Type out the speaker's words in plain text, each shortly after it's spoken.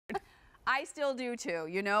I still do too.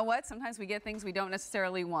 You know what? Sometimes we get things we don't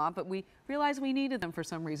necessarily want, but we realize we needed them for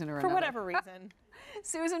some reason or another. For whatever reason.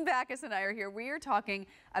 Susan Backus and I are here. We are talking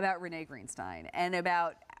about Renee Greenstein and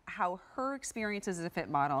about how her experiences as a fit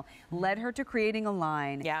model led her to creating a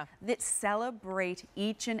line that celebrate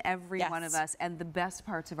each and every one of us and the best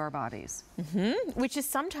parts of our bodies. Which is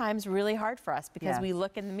sometimes really hard for us because we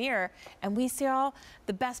look in the mirror and we see all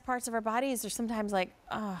the best parts of our bodies. They're sometimes like,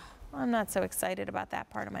 oh, I'm not so excited about that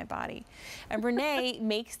part of my body. And Renee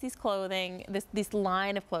makes these clothing, this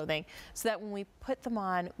line of clothing, so that when we put them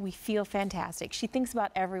on, we feel fantastic. She thinks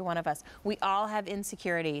about every one of us. We all have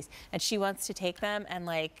insecurities, and she wants to take them and,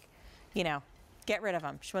 like, you know, get rid of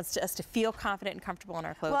them. She wants us to feel confident and comfortable in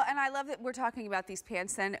our clothes. Well, and I love that we're talking about these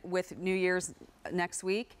pants then with New Year's next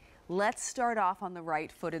week. Let's start off on the right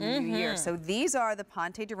foot in the new year. So these are the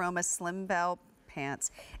Ponte di Roma Slim Bell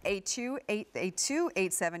pants,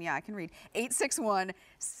 A287, yeah, I can read, 861,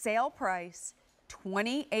 sale price,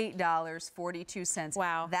 $28.42.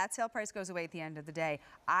 Wow. That sale price goes away at the end of the day.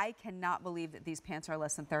 I cannot believe that these pants are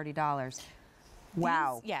less than $30.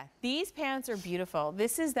 Wow. These pants are beautiful.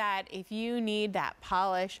 This is that if you need that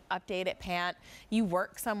polish, updated pant, you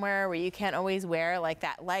work somewhere where you can't always wear like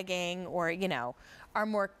that legging or, you know, our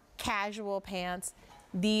more casual pants.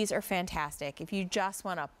 These are fantastic. If you just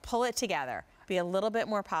want to pull it together, be a little bit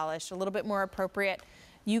more polished, a little bit more appropriate,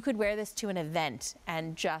 you could wear this to an event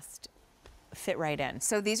and just fit right in.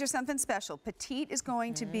 So these are something special. Petite is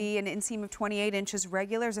going to be an inseam of 28 inches.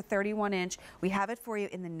 Regular is a 31 inch. We have it for you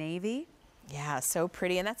in the navy. Yeah, so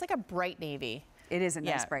pretty. And that's like a bright navy. It is a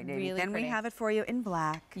nice bright navy. Really then pretty. we have it for you in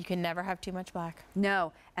black. You can never have too much black.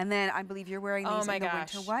 No. And then I believe you're wearing these in the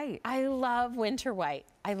winter white. I love winter white.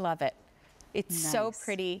 I love it. It's so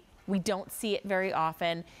pretty. We don't see it very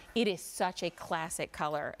often. It is such a classic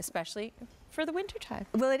color, especially for the winter time.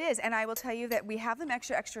 Well, it is, and I will tell you that we have them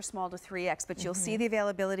extra small to 3X, but you'll see the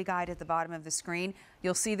availability guide at the bottom of the screen.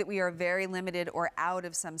 You'll see that we are very limited or out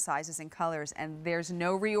of some sizes and colors, and there's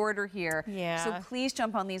no reorder here. So please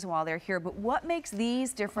jump on these while they're here. But what makes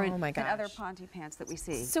these different than other Ponte pants that we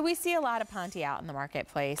see? So we see a lot of Ponte out in the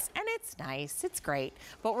marketplace, and it's nice, it's great.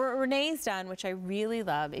 But what Renee's done, which I really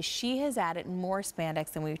love, is she has added more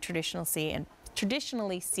spandex than we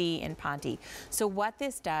traditionally see in Ponte. So what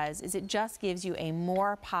this does is it just gives you a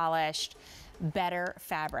more polished, better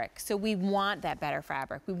fabric. So we want that better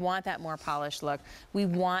fabric. We want that more polished look. We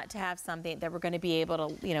want to have something that we're going to be able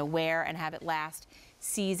to, you know, wear and have it last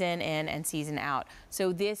season in and season out.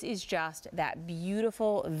 So this is just that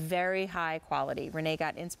beautiful, very high quality. Renee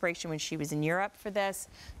got inspiration when she was in Europe for this.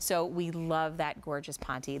 So we love that gorgeous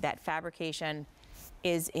Ponte. That fabrication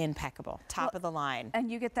is impeccable, top of the line.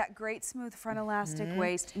 And you get that great smooth front elastic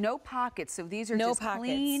waist, no pockets, so these are just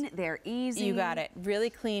clean, they're easy. You got it, really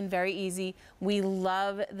clean, very easy. We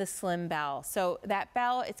love the slim bell. So that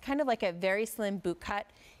bell, it's kind of like a very slim boot cut,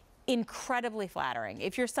 incredibly flattering.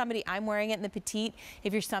 If you're somebody, I'm wearing it in the petite,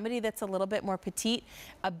 if you're somebody that's a little bit more petite,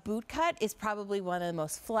 a boot cut is probably one of the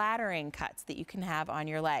most flattering cuts that you can have on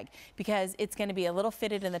your leg because it's going to be a little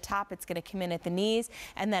fitted in the top, it's going to come in at the knees,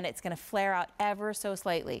 and then it's going to flare out ever so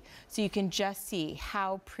slightly. So you can just see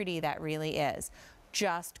how pretty that really is.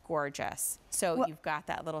 Just gorgeous. So you've got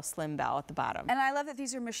that little slim bell at the bottom. And I love that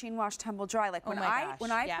these are machine wash, tumble dry. Like when I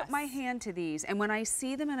put my hand to these and when I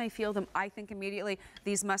see them and I feel them, I think immediately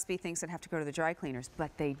these must be things that have to go to the dry cleaners,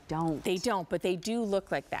 but they don't. They don't, but they do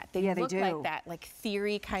look like that. They look like that, like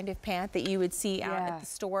theory kind of pant that you would see out at the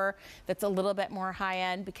store that's a little bit more high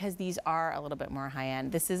end because these are a little bit more high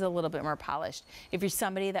end. This is a little bit more polished. If you're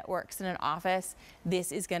somebody that works in an office,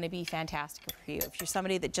 this is going to be fantastic for you. If you're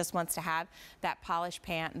somebody that just wants to have that polished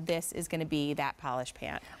pant, this is going to be that polished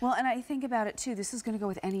pant. Well, and I think about it too, this is going to go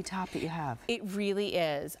with any top that you have. It really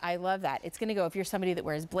is. I love that. It's going to go, if you're somebody that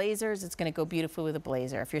wears blazers, it's going to go beautifully with a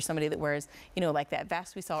blazer. If you're somebody that wears, you know, like that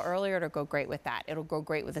vest we saw earlier, it'll go great with that. It'll go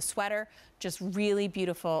great with a sweater. Just really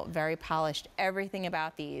beautiful, very polished. Everything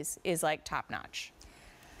about these is like top notch.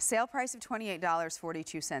 Sale price of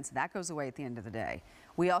 $28.42. That goes away at the end of the day.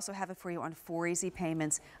 We also have it for you on 4 easy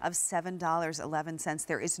payments of $7.11.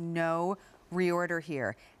 There is no reorder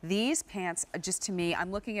here. These pants, just to me,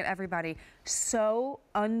 I'm looking at everybody, so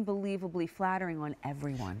unbelievably flattering on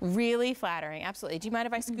everyone. Really flattering, absolutely. Do you mind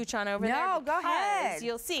if I scooch on over there? No, go ahead.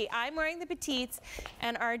 You'll see, I'm wearing the petites,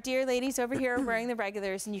 and our dear ladies over here are wearing the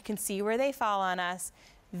regulars, and you can see where they fall on us.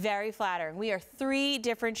 Very flattering. We are 3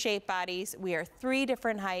 different shape bodies, we are 3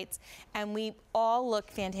 different heights, and we all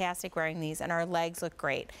look fantastic wearing these, and our legs look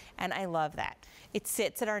great, and I love that. It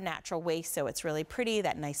sits at our natural waist, so it's really pretty.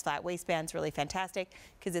 That nice flat waistband's really fantastic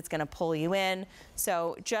because it's going to pull you in.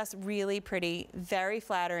 So just really pretty, very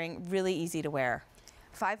flattering, really easy to wear.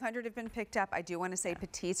 500 have been picked up. I do want to say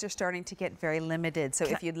petites are starting to get very limited. So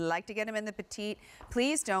if you'd like to get them in the petite,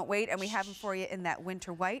 please don't wait. And we have them for you in that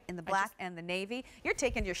winter white, in the black, and the navy. You're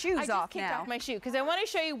taking your shoes off now. I just kicked off my shoe because I want to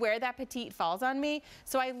show you where that petite falls on me.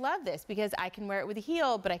 So I love this because I can wear it with a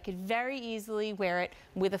heel, but I could very easily wear it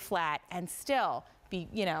with a flat and still be,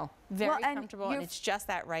 you know, very comfortable, and it's just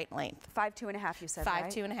that right length. 5'2½", you said, right?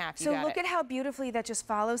 5'2½", you So got look it. at how beautifully that just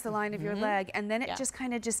follows the line of your leg, and then it just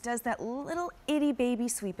kind of just does that little itty baby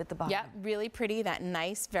sweep at the bottom. Yep, really pretty. That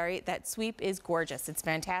nice, that sweep is gorgeous. It's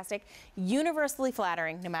fantastic. Universally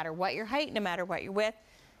flattering, no matter what your height, no matter what your width,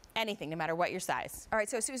 anything, no matter what your size. All right,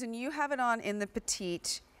 so Susan, you have it on in the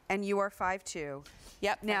petite, and you are 5'2".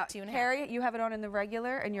 Yep, now 5'2½". Harriet, you have it on in the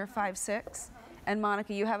regular, and you're 5'6". And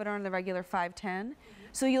Monica, you have it on in the regular 5'10".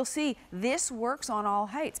 So you'll see this works on all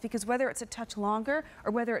heights, because whether it's a touch longer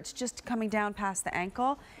or whether it's just coming down past the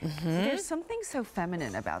ankle, there's something so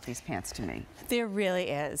feminine about these pants to me. There really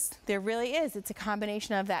is. There really is. It's a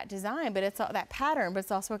combination of that design, but it's all that pattern, but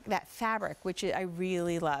it's also that fabric, which I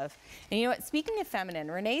really love. And you know what? Speaking of feminine,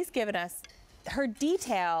 Renee's given us, her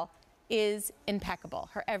detail is impeccable,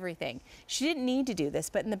 her everything. She didn't need to do this,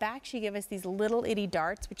 but in the back she gave us these little itty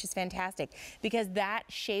darts, which is fantastic because that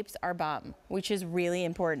shapes our bum, which is really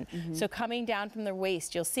important. So coming down from the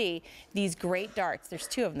waist, you'll see these great darts. There's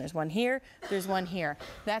two of them. There's one here, there's one here.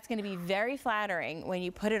 That's going to be very flattering when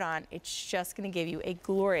you put it on. It's just going to give you a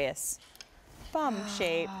glorious bum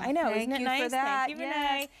shape. I know, isn't it nice? Thank you,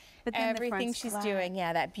 Renee. But then everything she's doing,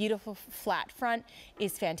 that beautiful flat front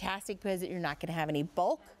is fantastic because you're not going to have any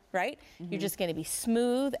bulk. Right? You're just going to be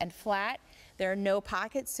smooth and flat. There are no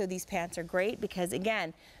pockets, so these pants are great because,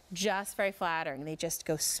 again, just very flattering. They just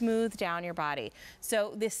go smooth down your body.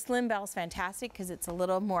 So this slim bell is fantastic because it's a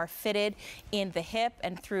little more fitted in the hip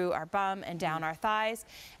and through our bum and down our thighs.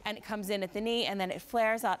 And it comes in at the knee, and then it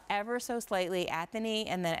flares out ever so slightly at the knee,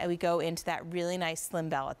 and then we go into that really nice slim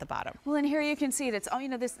bell at the bottom. Well, and here you can see it. It's all, you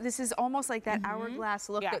know, this is almost like that hourglass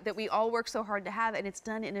look that we all work so hard to have, and it's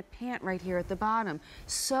done in a pant right here at the bottom.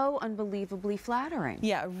 So unbelievably flattering.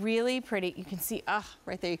 Yeah, really pretty. You can see,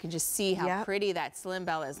 right there, you can just see how pretty that slim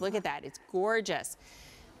bell is. Look at that, it's gorgeous.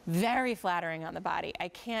 Very flattering on the body. I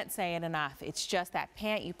can't say it enough. It's just that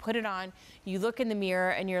pant, you put it on, you look in the mirror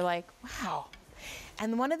and you're like, wow.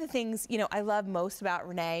 And one of the things, you know, I love most about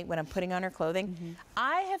Renee when I'm putting on her clothing,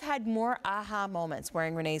 I have had more aha moments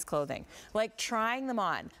wearing Renee's clothing, like trying them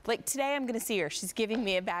on. Like today I'm gonna see her, she's giving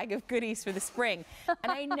me a bag of goodies for the spring.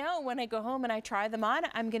 And I know when I go home and I try them on,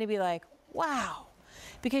 I'm gonna be like, wow.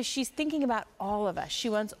 Because she's thinking about all of us. She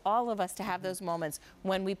wants all of us to have those moments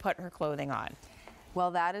when we put her clothing on.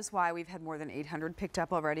 Well, that is why we've had more than 800 picked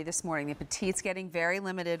up already this morning. The petite's getting very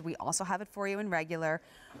limited. We also have it for you in regular.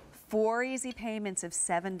 4 easy payments of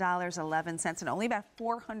 $7.11, and only about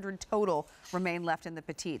 400 total remain left in the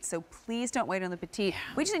petite. So please don't wait on the petite.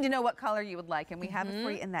 We just need to know what color you would like, and we have it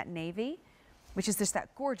for you in that navy, which is just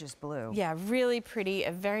that gorgeous blue. Yeah, really pretty,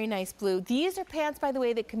 a very nice blue. These are pants, by the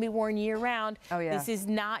way, that can be worn year-round. Oh, yeah. This is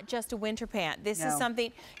not just a winter pant. This is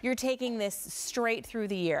something, you're taking this straight through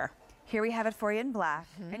the year. Here we have it for you in black,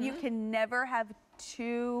 and you can never have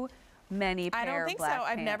too many pair of black I don't think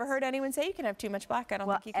so. I've never heard anyone say you can have too much black. I don't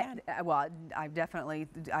think you can. Well, I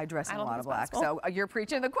dress in a lot of black, so you're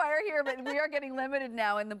preaching to the choir here, but we are getting limited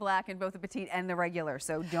now in the black in both the petite and the regular,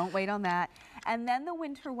 so don't wait on that. And then the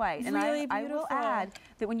winter white. And really I will add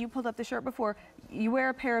that when you pulled up the shirt before, you wear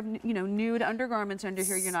a pair of nude undergarments under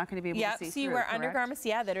here, you're not going to be able to see so you through, wear correct? undergarments,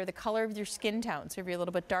 that are the color of your skin tone. So if you're a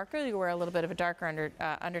little bit darker, you wear a little bit of a darker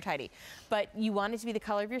under tighty. But you want it to be the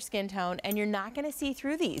color of your skin tone, and you're not going to see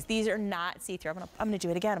through these. These are not see-through. I'm going to do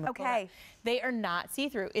it again. Okay. They are not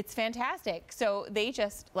see-through. It's fantastic. So they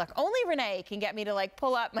just, look, only Renee can get me to like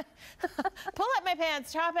pull up my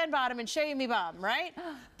pants, top and bottom, and show you me bum, right?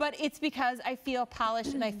 But it's because I feel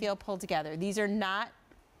polished and I feel pulled together. These are not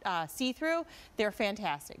see-through. They're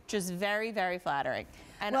fantastic. Just very, very flattering.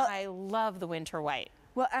 And I love the winter white.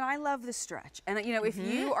 Well, and I love the stretch. And you know, if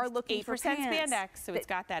you are looking for 8% pants, spandex, so it's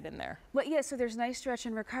got that in there. Well, yeah, so there's nice stretch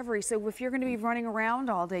and recovery. So if you're going to be running around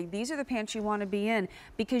all day, these are the pants you want to be in,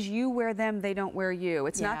 because you wear them, they don't wear you.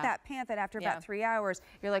 It's not that pant that after about 3 hours,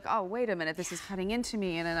 you're like, oh, wait a minute, this is cutting into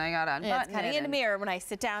me, and then I got to unbutton it. It's cutting into me, or when I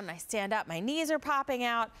sit down and I stand up, my knees are popping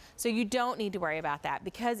out. So you don't need to worry about that,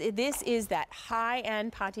 because this is that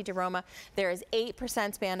high-end Ponte di Roma. There is 8%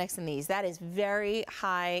 spandex in these. That is very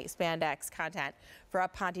high spandex content for a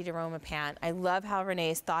Ponte di Roma pant. I love how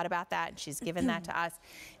Renee's thought about that, and she's given that to us,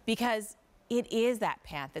 because it is that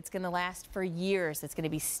pant that's going to last for years. That's going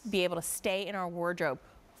to be able to stay in our wardrobe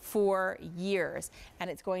for years, and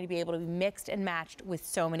it's going to be able to be mixed and matched with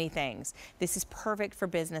so many things. This is perfect for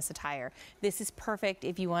business attire. This is perfect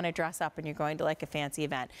if you want to dress up and you're going to like a fancy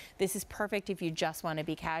event. This is perfect if you just want to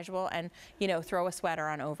be casual and, you know, throw a sweater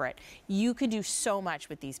on over it. You can do so much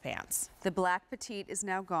with these pants. The black petite is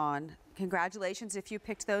now gone. Congratulations if you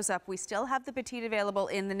picked those up. We still have the petite available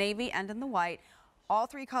in the navy and in the white. All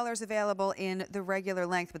 3 colors available in the regular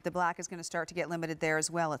length, but the black is going to start to get limited there as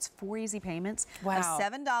well. It's 4 easy payments of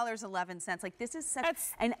 $7.11. Like, this is such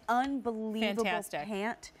an unbelievable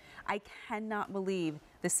pant. I cannot believe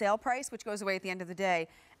the sale price, which goes away at the end of the day,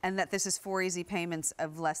 and that this is 4 easy payments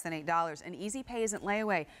of less than $8. And easy pay isn't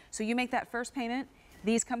layaway. So you make that first payment,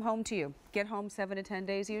 these come home to you. Get home 7 to 10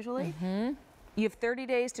 days usually. You have 30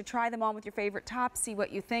 days to try them on with your favorite tops, see what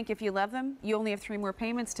you think. If you love them, you only have 3 more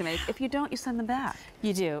payments to make. If you don't, you send them back.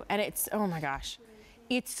 You do, and it's, oh my gosh,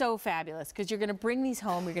 it's so fabulous because you're going to bring these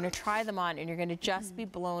home, you're going to try them on, and you're going to just be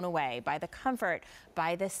blown away by the comfort,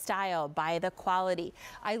 by the style, by the quality.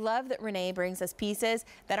 I love that Renee brings us pieces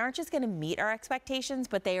that aren't just going to meet our expectations,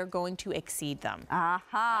 but they are going to exceed them.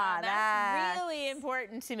 That's really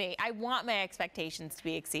important to me. I want my expectations to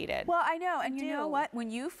be exceeded. Well, I know, and you know what?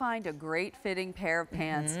 When you find a great fitting pair of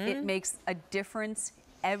pants, it makes a difference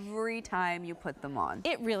every time you put them on.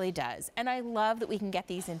 It really does. And I love that we can get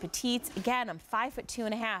these in petites. Again, I'm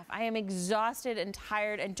 5'2½". I am exhausted and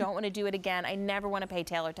tired and don't want to do it again. I never want to pay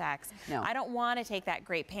tailor tax. No. I don't want to take that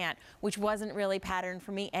great pant, which wasn't really patterned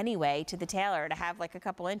for me anyway, to the tailor to have like a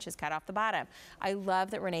couple inches cut off the bottom. I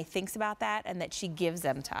love that Renee thinks about that and that she gives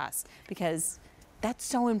them to us because that's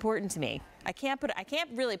so important to me. I can't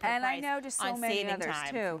really put and price I know just so on many saving others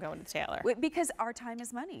time too. From going to the tailor. Because our time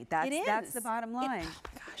is money. That's the bottom line. Oh my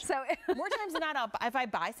gosh. So more times than not, if I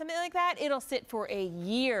buy something like that, it'll sit for a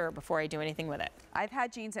year before I do anything with it. I've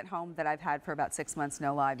had jeans at home that I've had for about 6 months,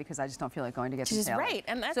 no lie, because I just don't feel like going to get them tailored. Right,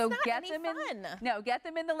 and that's so not get any them fun. Get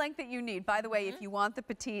them in the length that you need. By the way, if you want the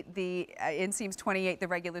petite, the inseam's 28, the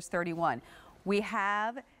regular's 31. We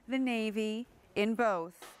have the navy in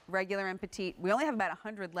both regular and petite. We only have about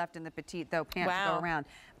 100 left in the petite, though, pants to go around.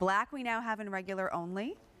 Black we now have in regular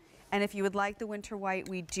only. And if you would like the winter white,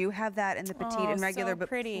 we do have that in the petite and regular, but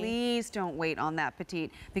please don't wait on that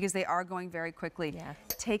petite because they are going very quickly. Yeah.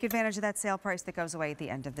 Take advantage of that sale price that goes away at the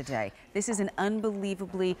end of the day. This is an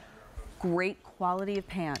unbelievably great quality of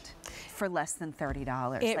pant for less than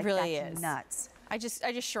 $30. It really is. Nuts. I just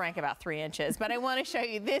shrank about 3 inches, but I want to show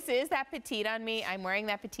you, this is that petite on me. I'm wearing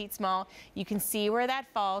that petite small. You can see where that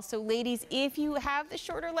falls. So ladies, if you have the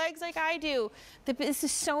shorter legs like I do, this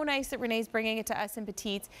is so nice that Renee's bringing it to us in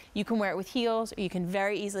petites. You can wear it with heels, or you can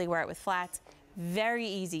very easily wear it with flats. Very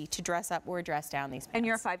easy to dress up or dress down these pants. And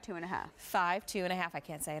you're 5'2½". 5'2½". I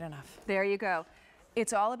can't say it enough. There you go.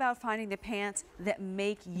 It's all about finding the pants that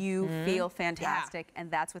make you feel fantastic, and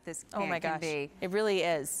that's what this pant can be. It really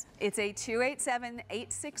is. It's a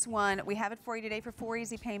 287-861. We have it for you today for 4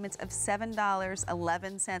 easy payments of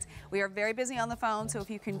 $7.11. We are very busy on the phone, so if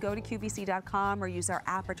you can go to QVC.com or use our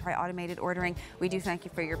app or try automated ordering, we do thank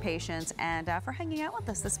you for your patience and for hanging out with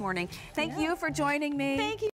us this morning. Thank you for joining me. Thank you.